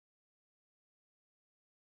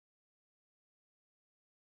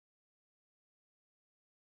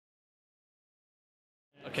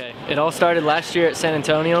Okay, it all started last year at San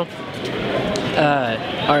Antonio.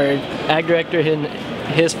 Our ag director and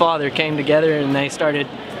his father came together and they started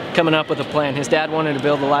coming up with a plan. His dad wanted to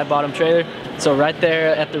build a live bottom trailer, so right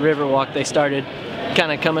there at the Riverwalk they started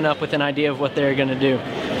kind of coming up with an idea of what they were going to do.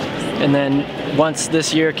 And then once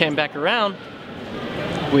this year came back around,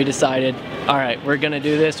 we decided, all right, we're going to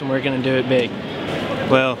do this and we're going to do it big.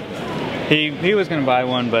 Well, he was going to buy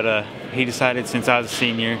one, but he decided since I was a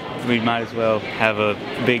senior, we might as well have a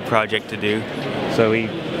big project to do. So he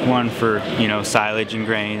won for, you know, silage and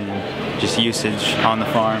grain and just usage on the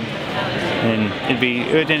farm. And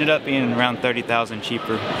it ended up being around $30,000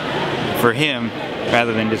 cheaper for him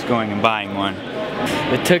rather than just going and buying one.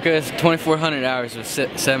 It took us 2,400 hours with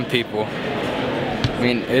 7 people. I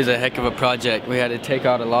mean, it was a heck of a project. We had to take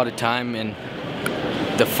out a lot of time and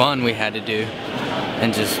the fun we had to do,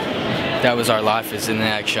 and just that was our life, is in the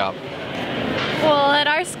ag shop. Well, at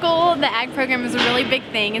our school, the ag program is a really big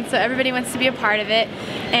thing, and so everybody wants to be a part of it.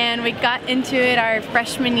 And we got into it our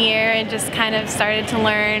freshman year and just kind of started to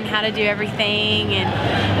learn how to do everything,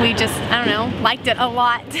 and we just, I don't know, liked it a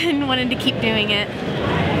lot and wanted to keep doing it.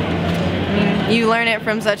 You learn it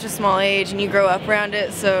from such a small age and you grow up around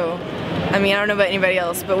it, so I mean, I don't know about anybody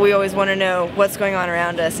else, but we always want to know what's going on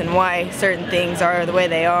around us and why certain things are the way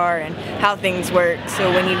they are and how things work. So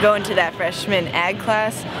when you go into that freshman ag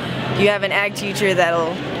class, you have an ag teacher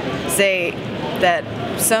that'll say that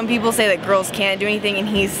some people say that girls can't do anything, and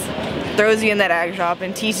he throws you in that ag shop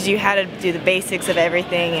and teaches you how to do the basics of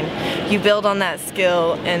everything, and you build on that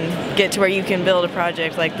skill and get to where you can build a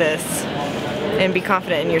project like this and be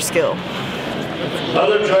confident in your skill.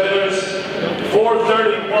 Other trailers,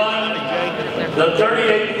 431, the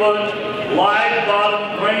 38-foot live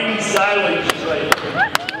bottom grain silage trailer.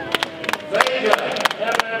 Vega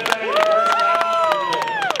FFA.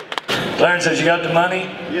 Clarence says, you got the money?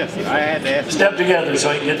 Yes, I had to ask. Step together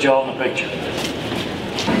so he can get you all in the picture.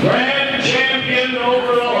 Grand champion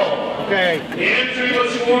overall. Okay. The entry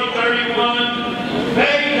was 431.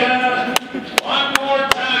 Vega, one more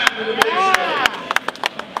time to the big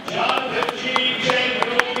stage. Jonathan G.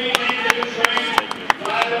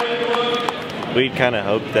 We kind of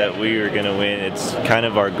hoped that we were going to win. It's kind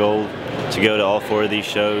of our goal to go to all 4 of these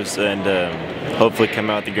shows and hopefully come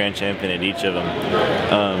out the grand champion at each of them.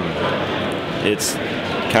 It's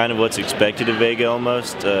kind of what's expected of Vega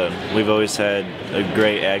almost. We've always had a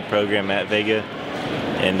great ag program at Vega,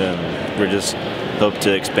 and we're just hope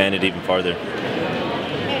to expand it even farther.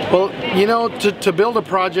 Well, you know, to build a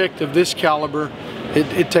project of this caliber,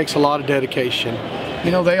 it takes a lot of dedication.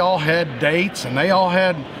 You know, they all had dates and they all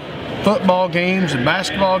had football games and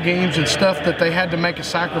basketball games and stuff that they had to make a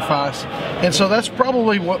sacrifice, and so that's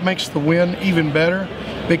probably what makes the win even better,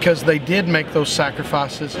 because they did make those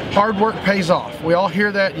sacrifices. Hard work pays off. We all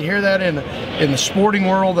hear that. You hear that in the sporting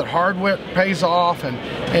world, that hard work pays off,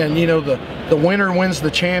 and you know, the winner wins the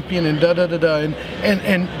champion, and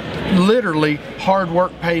and literally hard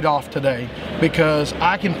work paid off today, because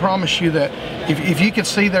I can promise you that if you could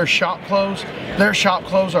see their shop clothes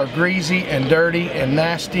are greasy and dirty and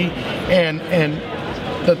nasty, and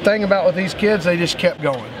the thing about with these kids, they just kept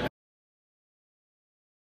going.